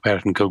both talk about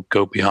it and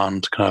go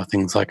beyond kind of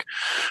things like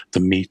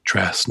the meat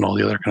dress and all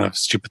the other kind of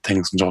stupid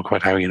things, and talk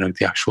about how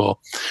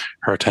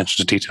her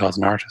attention to detail as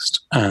an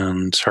artist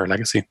and her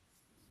legacy.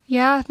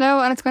 Yeah,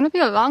 no, and it's going to be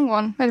a long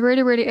one. It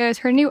really, really is.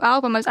 Her new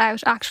album is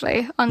out,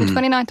 actually, on the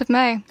 29th of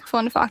May.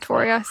 Fun fact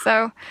for you.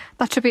 So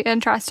that should be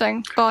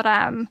interesting. But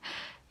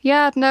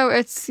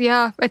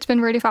it's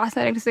been really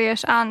fascinating to see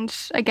it. And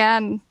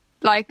again,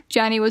 like,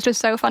 Jenny was just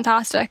so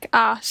fantastic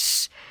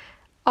at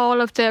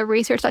all of the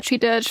research that she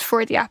did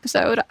for the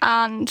episode.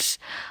 And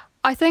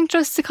I think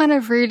just the kind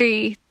of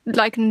really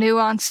like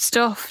nuanced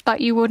stuff that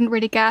you wouldn't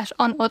really get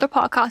on other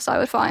podcasts, I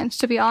would find,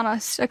 to be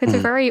honest. Like, it's a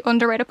very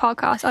underrated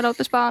podcast. I love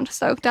this band,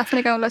 so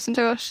definitely go and listen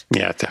to it.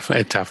 Yeah, it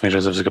definitely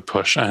deserves a good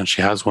push. And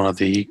she has one of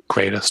the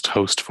greatest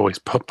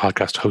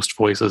podcast host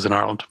voices in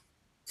Ireland.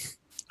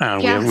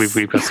 And yes.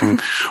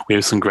 we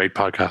have some great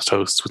podcast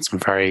hosts with some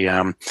very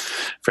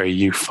very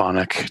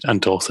euphonic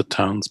and dulcet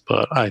tones,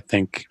 but I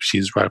think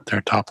she's right up there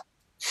top.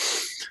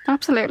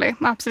 Absolutely.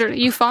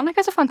 Euphonic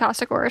is a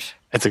fantastic word.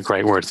 It's a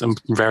great word.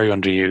 It's very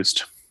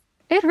underused.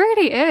 It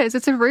really is.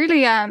 It's a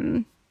really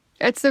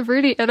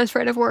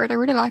illustrative word. I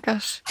really like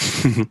it.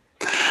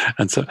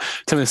 And so,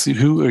 tell me,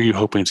 who are you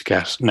hoping to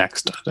get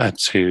next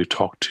to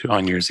talk to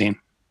on your zine?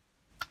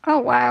 Oh,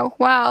 wow.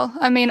 Well,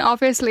 I mean,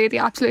 obviously the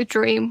absolute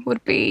dream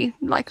would be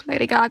like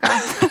Lady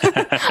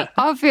Gaga.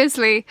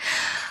 Obviously.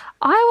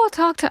 I will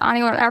talk to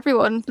anyone and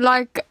everyone.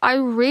 Like, I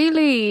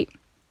really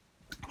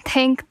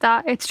think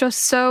that it's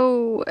just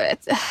so,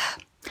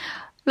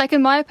 like,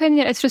 in my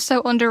opinion, it's just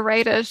so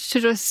underrated to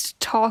just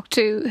talk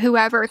to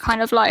whoever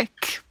kind of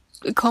like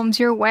comes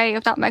your way,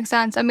 if that makes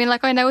sense. I mean,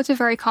 like, I know it's a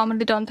very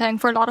commonly done thing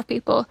for a lot of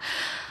people,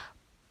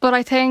 but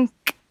I think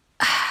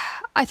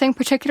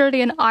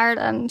particularly in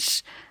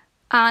Ireland,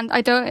 and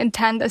I don't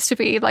intend this to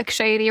be like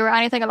shady or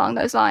anything along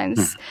those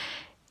lines,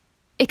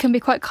 it can be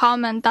quite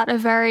common that a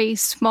very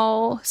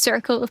small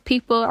circle of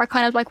people are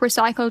kind of like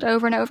recycled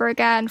over and over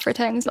again for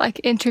things like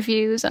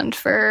interviews and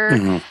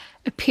for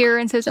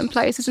appearances in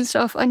places and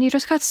stuff, and you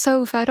just get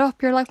so fed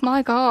up. You're like,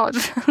 my God,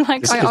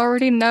 like, I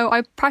already know,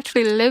 I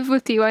practically live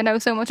with you, I know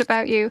so much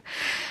about you.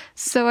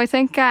 So I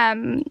think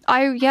as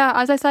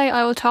I say,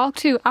 I will talk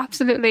to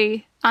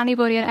absolutely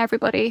anybody and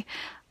everybody.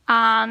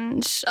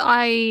 And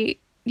I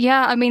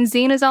mean,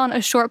 Zine is on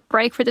a short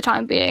break for the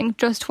time being,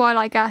 just while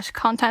I get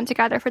content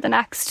together for the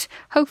next,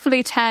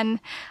 hopefully 10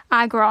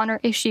 Agron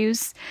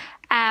issues.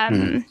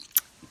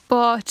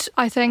 But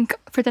I think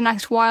for the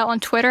next while on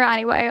Twitter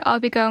anyway,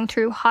 I'll be going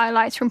through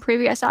highlights from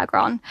previous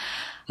Agron.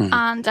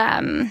 And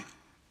I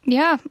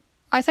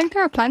think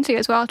there are plenty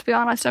as well, to be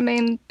honest. I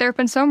mean, there have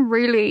been some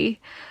really,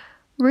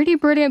 really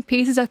brilliant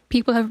pieces that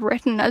people have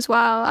written as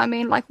well. I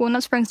mean, like, one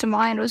that springs to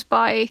mind was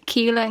by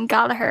Keelan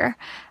Gallagher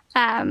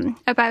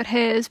about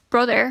his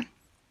brother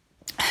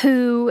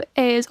who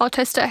is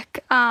autistic.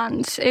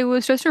 And it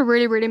was just a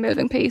really, really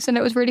moving piece, and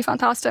it was really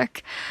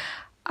fantastic.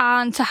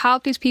 And to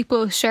have these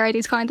people share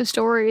these kinds of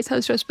stories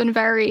has just been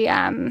very,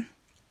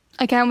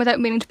 again, without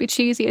meaning to be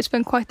cheesy, it's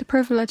been quite the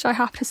privilege, I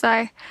have to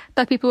say,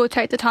 that people would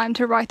take the time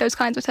to write those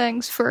kinds of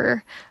things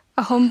for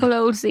a humble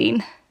old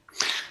zine.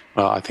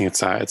 Well, I think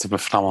it's a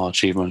phenomenal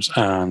achievement,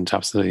 and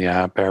absolutely,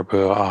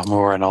 Bearbu,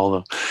 Moore, and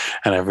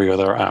every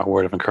other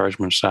word of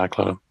encouragement,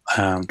 Clodagh.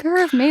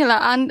 Gurav Mila.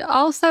 And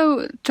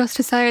also, just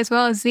to say as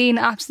well, zine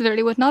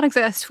absolutely would not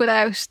exist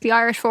without the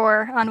Irish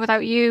Four and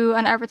without you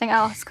and everything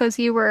else, because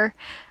you were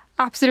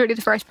absolutely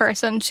the first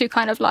person to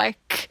kind of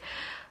like,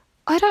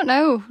 I don't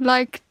know,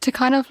 like, to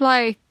kind of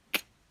like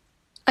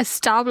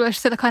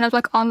establish the kind of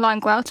like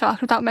online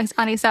Gaeltacht, if that makes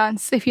any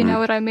sense, if you know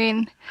what I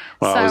mean.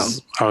 Well,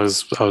 so, I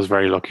was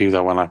very lucky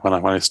that when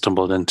I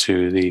stumbled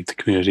into the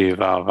community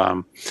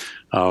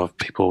of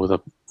people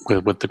with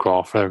the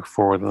Grá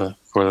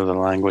for the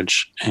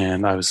language,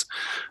 and I was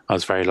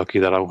very lucky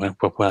that when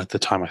at the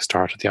time I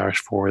started the Irish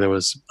Four, there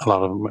was a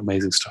lot of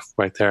amazing stuff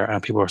right there,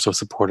 and people were so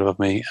supportive of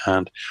me,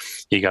 and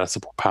you got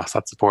to pass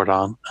that support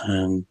on.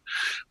 And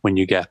when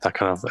you get that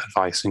kind of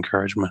advice,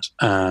 encouragement,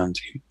 and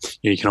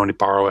you can only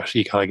borrow it,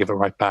 you gotta give it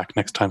right back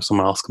next time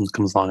someone else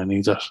comes along and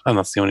needs it, and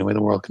that's the only way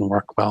the world can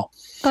work well.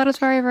 That is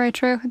very, very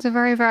true. It's a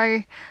very,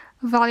 very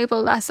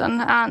valuable lesson,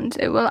 and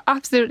it will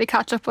absolutely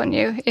catch up on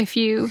you if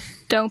you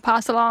don't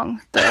pass along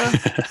the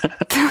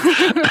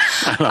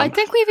I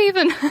think we've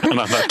even and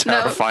on that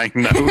terrifying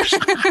note.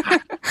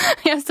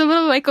 Yeah,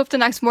 someone will wake up the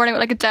next morning with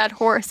like a dead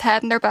horse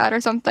head in their bed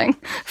or something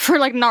for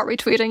like not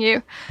retweeting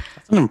you.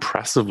 That's an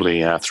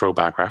impressively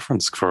throwback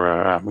reference for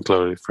a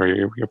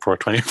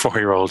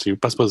 24-year-old.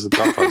 I suppose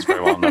that was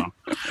very well known.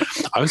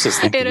 I was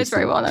just thinking, it is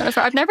very well known.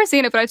 I've never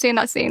seen it, but I've seen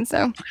that scene.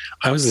 So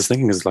I was just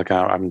thinking, is like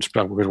we're going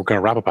to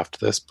wrap up after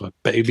this, but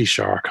Baby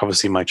Shark.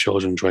 Obviously, my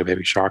children enjoy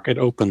Baby Shark. It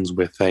opens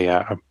with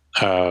a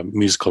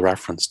musical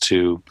reference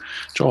to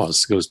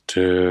Jaws. It goes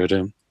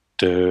dum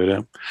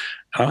dum.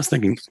 And I was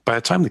thinking, by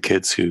the time the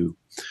kids who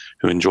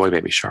enjoy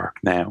Baby Shark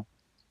now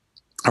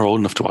are old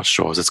enough to watch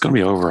Jaws, it's going to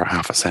be over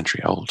half a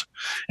century old.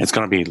 It's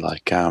going to be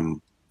like,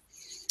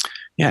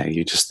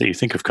 you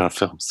think of kind of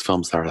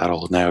films that are that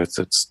old now.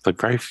 It's like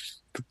very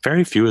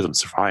few of them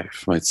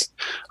survive.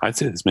 I'd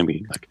say there's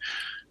maybe like,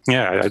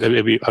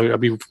 I'd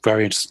be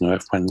very interested to know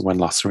if when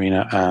La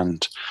Serena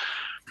and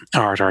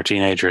our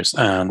teenagers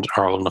and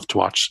are old enough to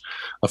watch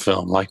a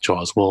film like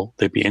Jaws, will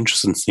they be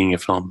interested in seeing a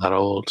film that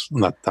old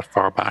and that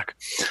far back?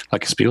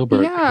 Like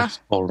Spielberg is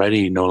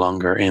already no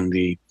longer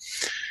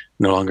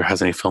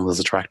has any films as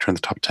a director in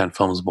the top 10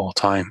 films of all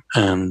time,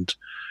 and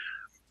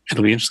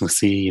it'll be interesting to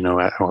see,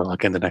 or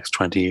like in the next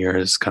 20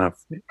 years, kind of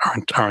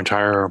our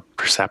entire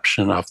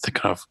perception of the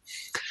kind of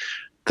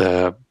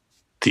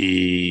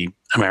the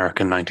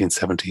American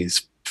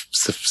 1970s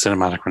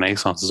cinematic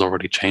renaissance is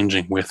already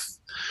changing with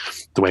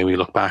the way we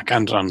look back,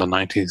 and on the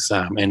 90s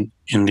in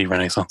indie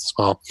renaissance as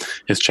well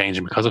is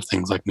changing because of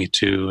things like Me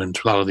Too, and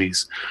a lot of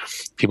these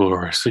people who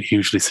are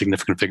hugely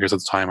significant figures at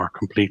the time are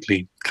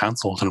completely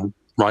cancelled, and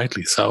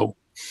rightly so.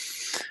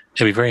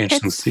 It'd be very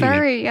interesting to see.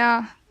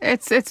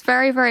 It's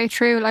very, very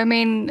true. I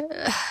mean,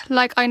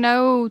 like, I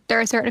know there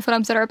are certain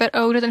films that are a bit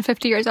older than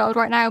 50 years old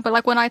right now, but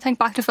like when I think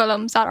back to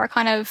films that are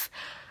kind of,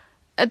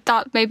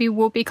 that maybe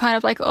would be kind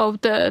of like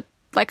of the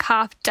like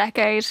half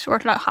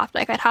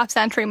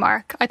century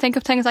mark, I think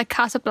of things like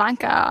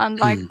Casablanca and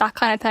like that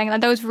kind of thing,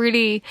 and those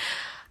really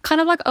kind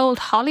of like old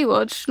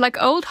Hollywood.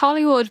 Like old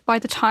Hollywood, by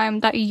the time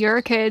that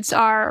your kids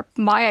are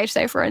my age,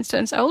 say for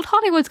instance, old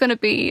Hollywood's going to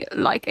be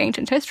like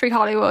ancient history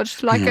Hollywood.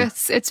 Like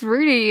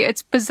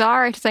it's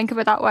bizarre to think of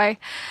it that way.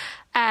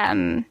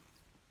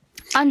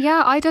 And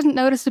yeah, I didn't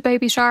notice the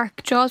Baby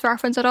Shark Jaws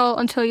reference at all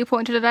until you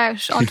pointed it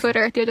out on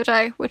Twitter the other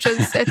day, which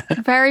is it's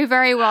very,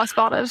 very well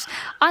spotted.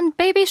 And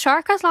Baby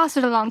Shark has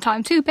lasted a long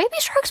time too. Baby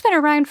Shark's been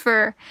around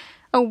for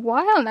a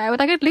while now,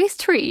 like at least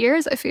 3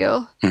 years, I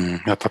feel.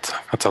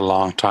 That's a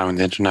long time on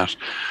the internet.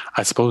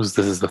 I suppose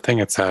this is the thing.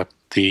 It's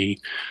the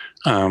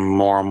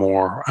more and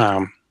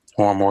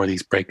more of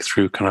these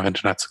breakthrough kind of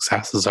internet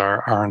successes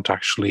aren't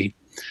actually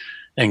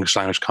English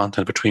language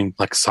content. Between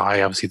like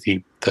Psy,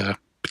 obviously the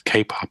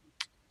K-pop,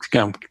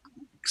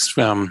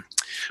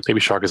 Baby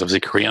Shark is obviously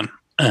Korean,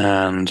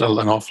 and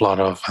an awful lot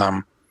of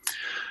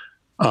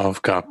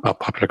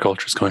popular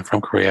culture is coming from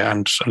Korea.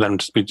 And then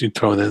just be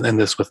throw in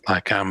this with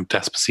like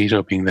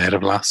Despacito being the hit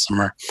of last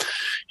summer,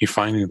 you're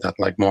finding that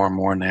like more and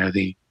more now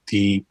the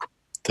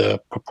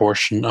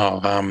proportion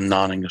of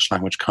non-English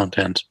language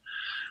content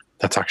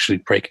that's actually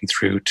breaking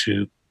through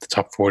to the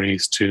top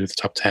 40s, to the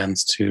top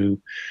 10s,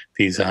 to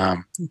these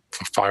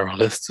viral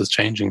lists is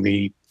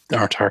changing.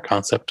 Our entire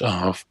concept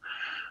of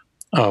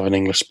an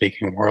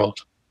English-speaking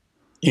world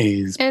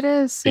is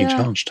being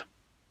challenged.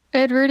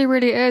 It really,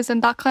 really is.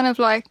 And that kind of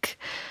like,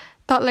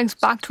 that links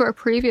back to our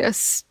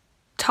previous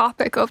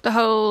topic of the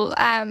whole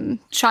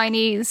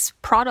Chinese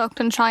product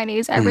and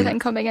Chinese everything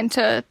coming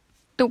into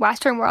the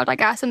Western world, I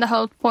guess, and the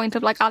whole point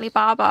of like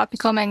Alibaba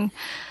becoming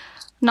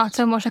not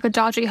so much like a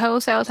dodgy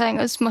wholesale thing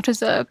as much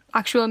as a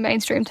actual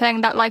mainstream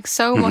thing, that like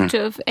so much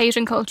of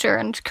Asian culture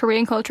and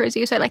Korean culture, as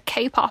you say, like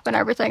K-pop and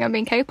everything. I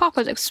mean, K-pop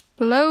has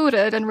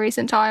exploded in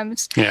recent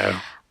times. Yeah.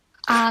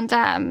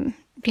 And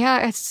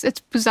yeah, it's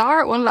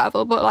bizarre at one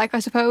level, but like I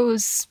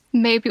suppose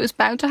maybe it was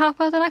bound to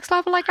happen at the next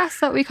level, I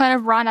guess, that we kind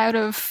of ran out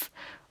of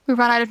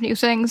new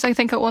things, I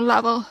think, at one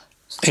level.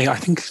 Yeah, I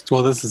think,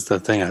 well, this is the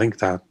thing. I think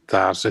that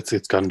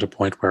it's gotten to a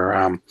point where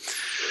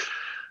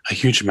a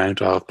huge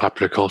amount of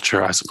popular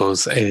culture, I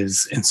suppose,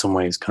 is in some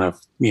ways kind of,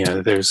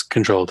 there's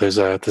control. There's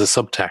a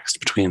subtext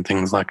between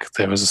things. Like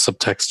there was a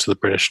subtext to the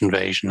British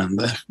invasion in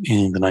the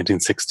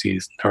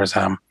 1960s. There was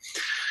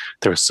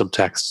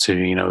subtext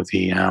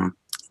to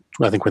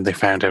I think when they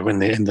found out in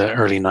the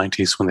early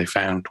 90s when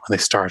they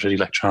started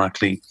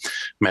electronically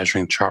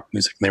measuring chart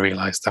music, and they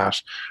realized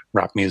that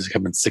rap music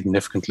had been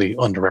significantly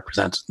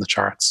underrepresented in the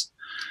charts.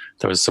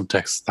 There was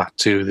subtext to that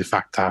too, the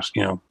fact that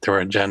there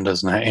were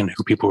agendas in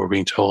who people were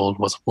being told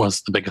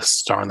was the biggest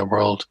star in the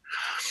world,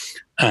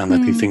 and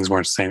that these things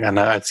weren't the same. And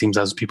it seems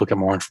as people get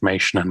more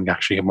information and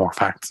actually get more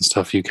facts and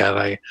stuff, you get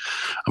a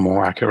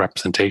more accurate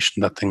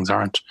representation that things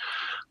aren't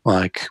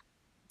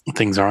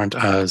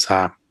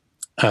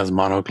as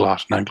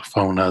monoglot and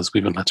anglophone as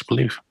we've been led to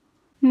believe.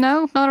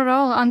 No, not at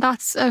all. And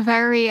that's a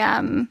very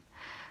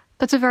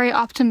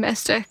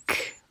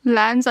optimistic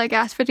lens, I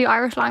guess, for the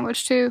Irish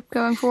language too,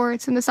 going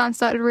forwards, in the sense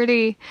that it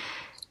really,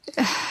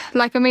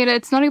 like, I mean,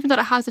 it's not even that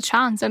it has a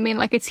chance. I mean,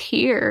 like, it's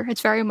here.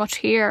 It's very much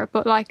here.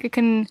 But, like, it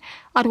can,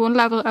 at one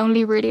level,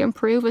 only really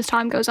improve as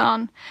time goes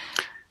on.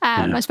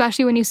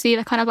 Especially when you see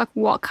the kind of, like,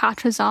 what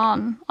catches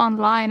on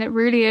online. It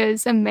really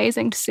is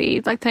amazing to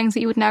see, like, things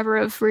that you would never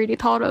have really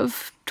thought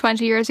of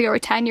 20 years ago or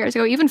 10 years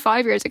ago, even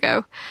 5 years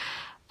ago.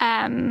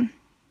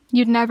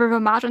 You'd never have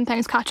imagined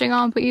things catching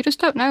on, but you just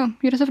don't know.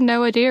 You just have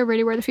no idea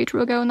really where the future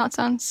will go in that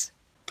sense.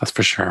 That's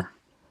for sure.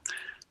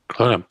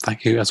 Clodagh,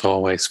 thank you as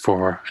always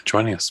for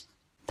joining us.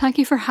 Thank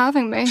you for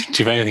having me.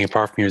 Do you have anything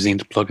apart from your zine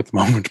to plug at the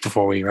moment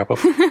before we wrap up?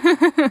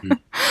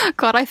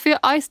 God, I feel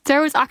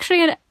there was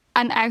actually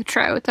an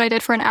outro that I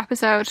did for an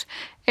episode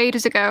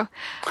ages ago,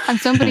 and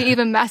somebody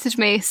even messaged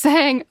me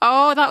saying,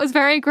 "Oh, that was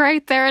very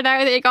great there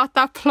now that you got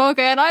that plug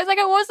in." I was like,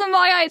 it wasn't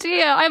my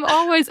idea. I'm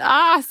always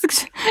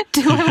asked,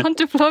 do I want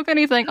to plug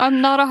anything?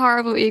 I'm not a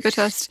horrible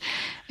egotist,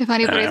 if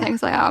anybody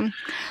thinks I am.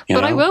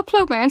 But I will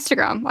plug my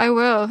Instagram. I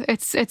will.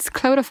 It's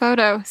Clodagh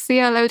Photo,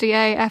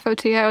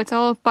 CLODAPHOTO. It's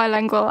all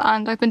bilingual,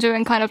 and I've been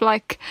doing kind of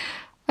like,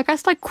 I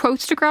guess, like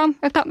Quotestagram,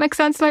 if that makes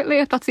sense lately,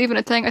 if that's even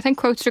a thing. I think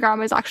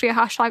Quotestagram is actually a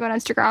hashtag on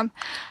Instagram.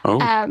 Oh.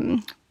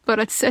 But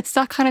it's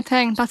that kind of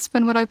thing. That's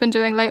been what I've been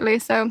doing lately.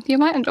 So you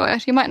might enjoy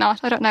it. You might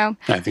not. I don't know.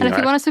 And if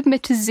you want to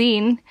submit to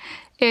Zine,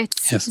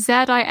 it's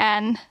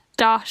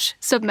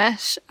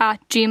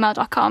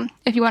zin.submit@gmail.com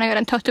if you want to get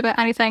in touch about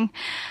anything.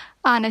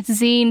 And it's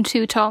Zine,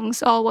 2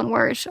 tongues, all one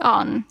word,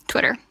 on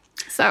Twitter.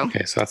 So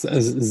that's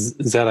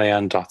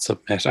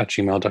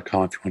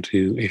zin.submit@gmail.com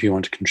if you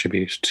want to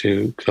contribute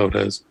to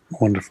Clodagh's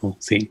wonderful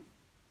zine.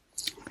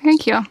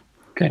 Thank you.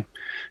 Okay.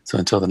 So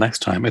until the next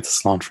time, it's a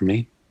slán from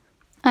me.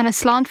 And a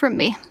slán from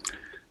me.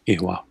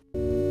 Iwa.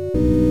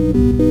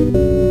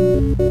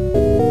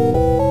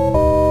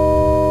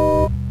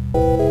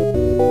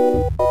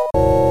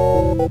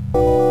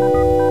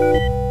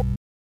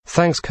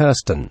 Thanks,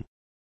 Kirsten.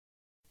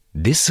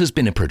 This has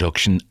been a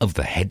production of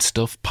the Head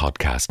Stuff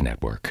Podcast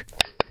Network.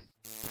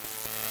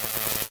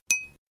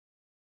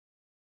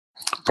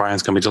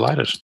 Brian's going to be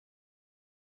delighted.